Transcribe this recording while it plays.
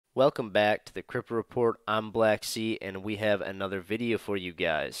Welcome back to the Crypto Report. I'm Blacksea, and we have another video for you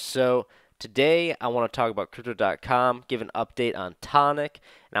guys. So today I want to talk about crypto.com, give an update on Tonic,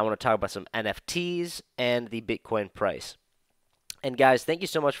 and I want to talk about some NFTs and the Bitcoin price. And guys, thank you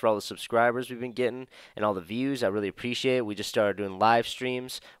so much for all the subscribers we've been getting and all the views. I really appreciate it. We just started doing live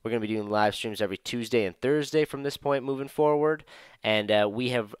streams. We're going to be doing live streams every Tuesday and Thursday from this point moving forward. And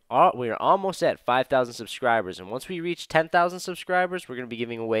we are almost at 5,000 subscribers. And once we reach 10,000 subscribers, we're going to be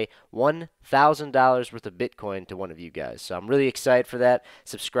giving away $1,000 worth of Bitcoin to one of you guys. So I'm really excited for that.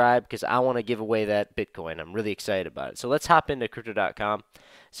 Subscribe because I want to give away that Bitcoin. I'm really excited about it. So let's hop into crypto.com.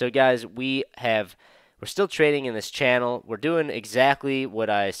 So guys, we're still trading in this channel. We're doing exactly what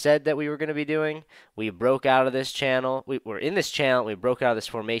I said that we were going to be doing. We broke out of this channel. We're in this channel. We broke out of this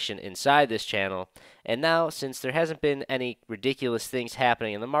formation inside this channel. And now, since there hasn't been any ridiculous things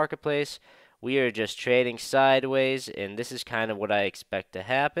happening in the marketplace, we are just trading sideways. And this is kind of what I expect to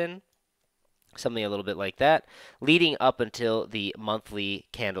happen. Something a little bit like that, leading up until the monthly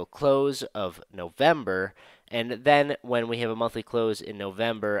candle close of November. And then when we have a monthly close in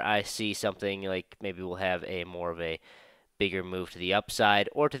November, I see something like maybe we'll have a more of a bigger move to the upside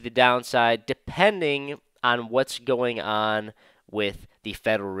or to the downside, depending on what's going on with the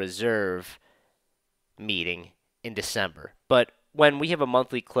Federal Reserve meeting in December. But when we have a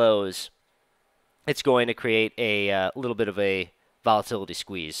monthly close, it's going to create a little bit of a volatility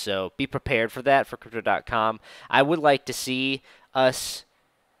squeeze. So be prepared for that for crypto.com. I would like to see us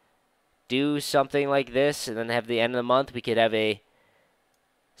do something like this and then have the end of the month we could have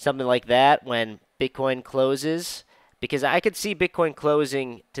something like that when Bitcoin closes, because I could see Bitcoin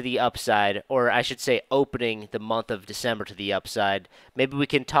closing to the upside, or I should say opening the month of December to the upside. Maybe we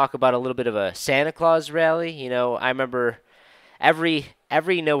can talk about a little bit of a Santa Claus rally. You know, I remember every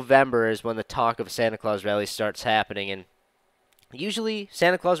November is when the talk of Santa Claus rally starts happening, and usually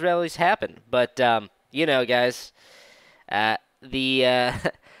Santa Claus rallies happen, but you know, guys, the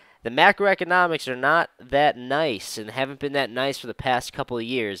the macroeconomics are not that nice and haven't been that nice for the past couple of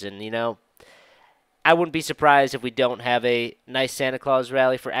years. And you know, I wouldn't be surprised if we don't have a nice Santa Claus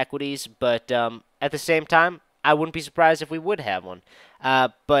rally for equities, but at the same time, I wouldn't be surprised if we would have one.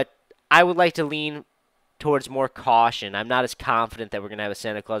 But I would like to lean towards more caution. I'm not as confident that we're going to have a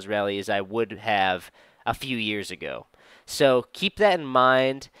Santa Claus rally as I would have a few years ago. So keep that in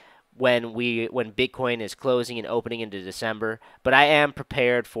mind when Bitcoin is closing and opening into December. But I am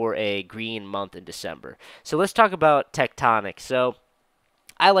prepared for a green month in December. So let's talk about tectonic. So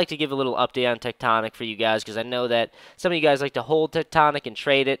I like to give a little update on tectonic for you guys because I know that some of you guys like to hold tectonic and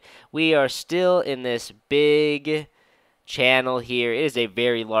trade it. We are still in this big channel here. It is a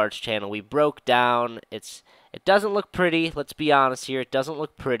very large channel. We broke down. It doesn't look pretty. Let's be honest here. It doesn't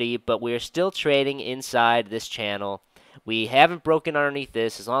look pretty, but we're still trading inside this channel. We haven't broken underneath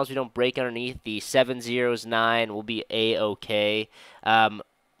this. As long as we don't break underneath the 709, we'll be A-okay.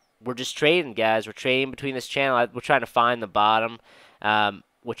 We're just trading, guys. We're trading between this channel. We're trying to find the bottom,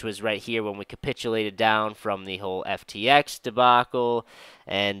 which was right here when we capitulated down from the whole FTX debacle,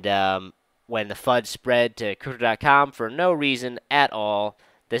 and when the FUD spread to crypto.com for no reason at all.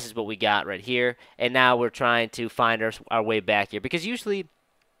 This is what we got right here, and now we're trying to find our way back here, because usually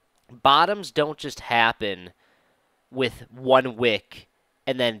bottoms don't just happen with one wick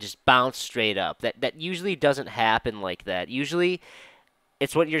and then just bounce straight up. That usually doesn't happen like that. Usually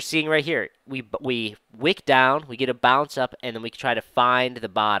it's what you're seeing right here. We wick down, we get a bounce up, and then we try to find the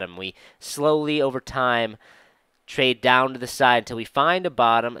bottom. We slowly over time trade down to the side until we find a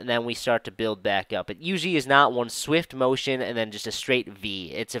bottom, and then we start to build back up. It usually is not one swift motion and then just a straight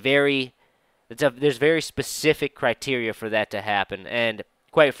V. There's very specific criteria for that to happen, and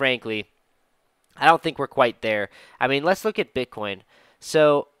quite frankly, I don't think we're quite there. I mean, let's look at Bitcoin.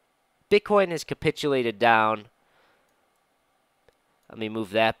 So Bitcoin has capitulated down. Let me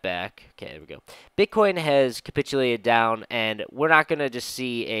move that back. Okay, there we go. Bitcoin has capitulated down, and we're not going to just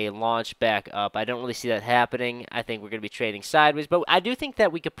see a launch back up. I don't really see that happening. I think we're going to be trading sideways, but I do think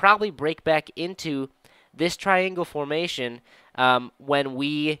that we could probably break back into this triangle formation when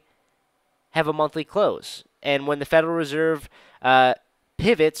we have a monthly close, and when the Federal Reserve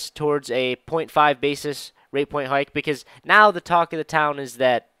pivots towards a 0.5 basis rate point hike, because now the talk of the town is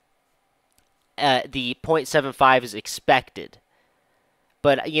that the 0.75 is expected.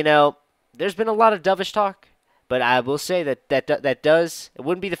 But, you know, there's been a lot of dovish talk. But I will say that it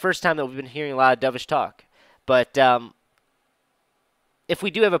wouldn't be the first time that we've been hearing a lot of dovish talk. But if we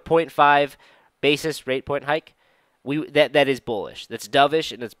do have a 0.5 basis rate point hike, that is bullish. That's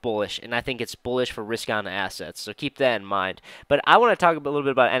dovish and it's bullish, and I think it's bullish for risk-on assets. So keep that in mind. But I want to talk a little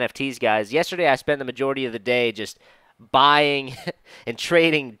bit about NFTs, guys. Yesterday, I spent the majority of the day just buying and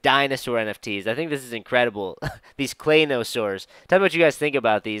trading dinosaur NFTs. I think this is incredible. These claynosaurs. Tell me what you guys think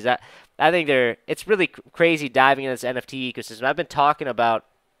about these. I think it's really crazy diving into this NFT ecosystem. I've been talking about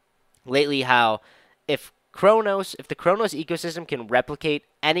lately how if the CRONOS ecosystem can replicate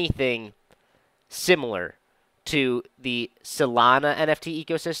anything similar to the Solana NFT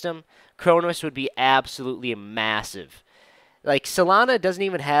ecosystem, CRONOS would be absolutely massive. Like, Solana doesn't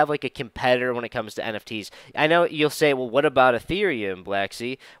even have like a competitor when it comes to NFTs. I know you'll say, well, what about Ethereum,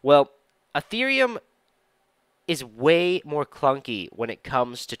 Blacksea? Well, Ethereum is way more clunky when it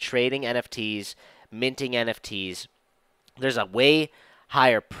comes to trading NFTs, minting NFTs. There's a way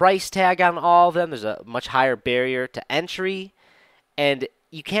higher price tag on all of them. There's a much higher barrier to entry, and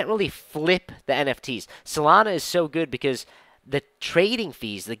you can't really flip the NFTs. Solana is so good because the trading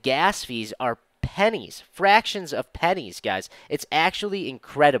fees, the gas fees are pennies, fractions of pennies, guys. It's actually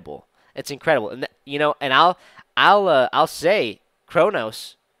incredible. It's incredible, and and I'll say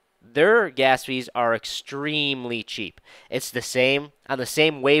CRONOS, their gas fees are extremely cheap. It's the same on the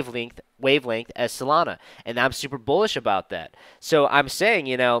same wavelength as Solana, and I'm super bullish about that. So I'm saying,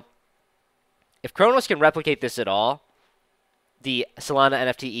 if CRONOS can replicate this at all, the Solana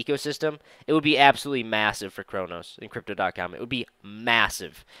NFT ecosystem, it would be absolutely massive for CRONOS and crypto.com. It would be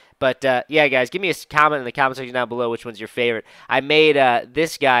massive. But yeah, guys, give me a comment in the comment section down below which one's your favorite. I made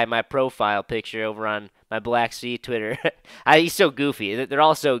this guy my profile picture over on my Blacksea Twitter. He's so goofy. They're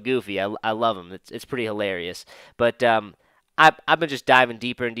all so goofy. I love him. It's pretty hilarious. But I've been just diving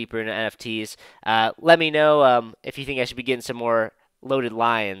deeper and deeper into NFTs. Let me know if you think I should be getting some more loaded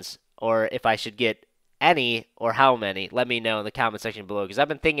lions, or if I should get any or how many. Let me know in the comment section below, because I've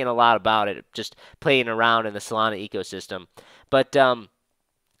been thinking a lot about it, just playing around in the Solana ecosystem. But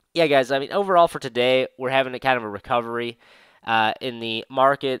yeah, guys, I mean, overall for today, we're having a kind of a recovery in the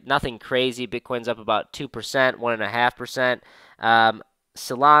market. Nothing crazy. Bitcoin's up about 2%, 1.5%.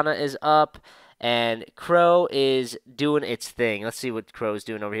 Solana is up, and CRO is doing its thing. Let's see what CRO is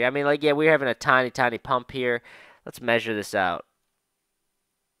doing over here. I mean, like, yeah, we're having a tiny, tiny pump here. Let's measure this out.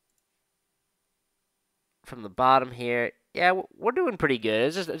 From the bottom here, yeah, we're doing pretty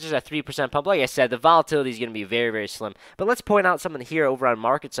good. It's just a 3% pump. Like I said, the volatility is going to be very, very slim. But let's point out something here over on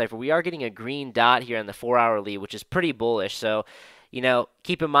Market Cypher. We are getting a green dot here on the 4-hour lead, which is pretty bullish. So,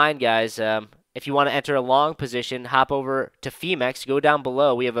 keep in mind, guys, if you want to enter a long position, hop over to Femex. Go down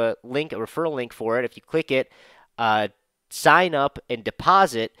below. We have a link, a referral link for it. If you click it, sign up and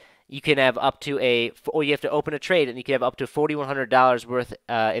deposit. You can have up to you have to open a trade, and you can have up to $4,100 worth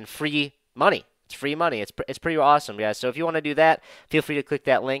in free money. It's free money. It's pretty awesome, guys. So if you want to do that, feel free to click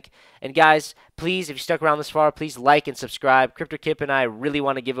that link. And guys, please, if you stuck around this far, please like and subscribe. Crypto Kip and I really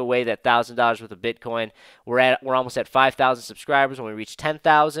want to give away that $1,000 worth of Bitcoin. We're almost at 5,000 subscribers. When we reach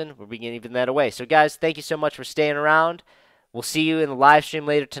 10,000, we're beginning giving that away. So guys, thank you so much for staying around. We'll see you in the live stream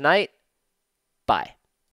later tonight. Bye.